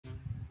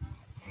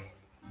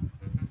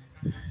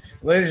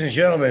Ladies and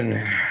gentlemen,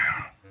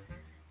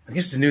 I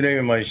guess the new name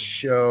of my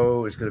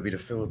show is going to be The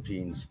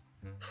Philippines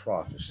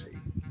Prophecy.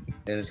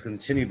 And it's going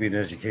to continue to be an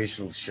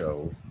educational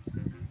show.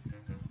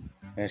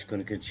 And it's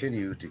going to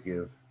continue to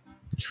give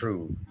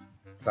true,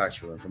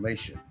 factual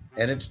information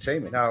and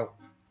entertainment. Now,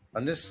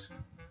 on this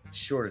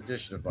short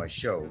edition of my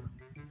show,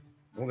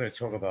 we're going to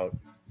talk about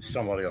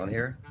somebody on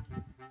here.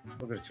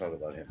 We're going to talk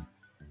about him.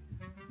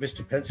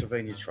 Mr.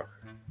 Pennsylvania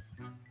Trucker.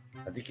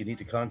 I think you need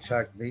to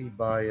contact me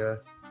by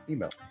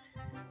email.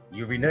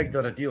 You reneged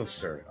on a deal,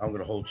 sir. I'm going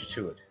to hold you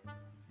to it.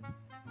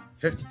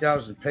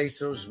 50,000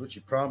 pesos is what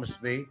you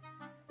promised me,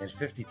 and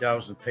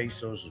 50,000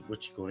 pesos is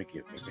what you're going to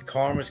give me. Mr.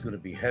 Karma's going to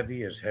be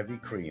heavy as heavy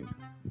cream.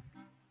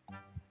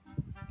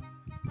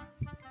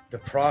 The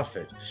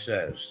prophet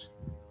says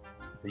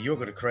that you're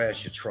going to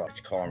crash your truck. It's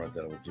karma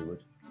that will do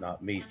it,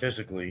 not me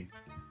physically.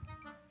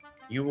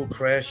 You will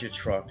crash your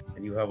truck,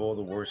 and you have all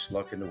the worst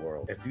luck in the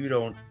world. If you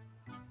don't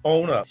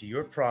own up to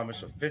your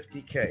promise of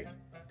 50K,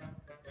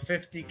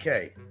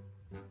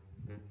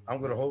 I'm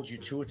going to hold you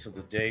to it till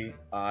the day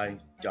I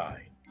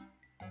die.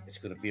 It's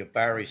going to be a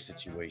Barry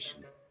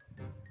situation.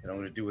 And I'm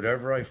going to do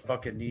whatever I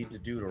fucking need to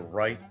do to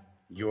right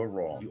your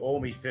wrong. You owe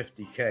me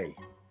 50K.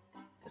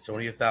 It's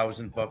only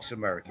 $1,000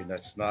 American.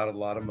 That's not a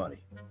lot of money.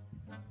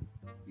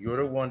 You're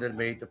the one that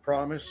made the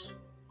promise.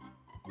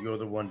 You're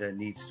the one that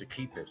needs to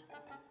keep it.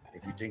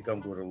 If you think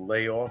I'm going to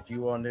lay off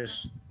you on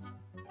this,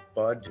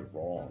 bud, you're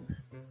wrong.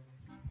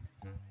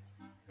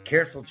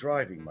 Careful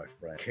driving, my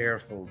friend.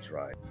 Careful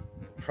driving.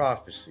 The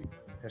prophecy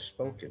has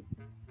spoken.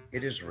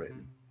 It is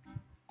written.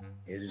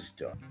 It is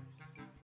done.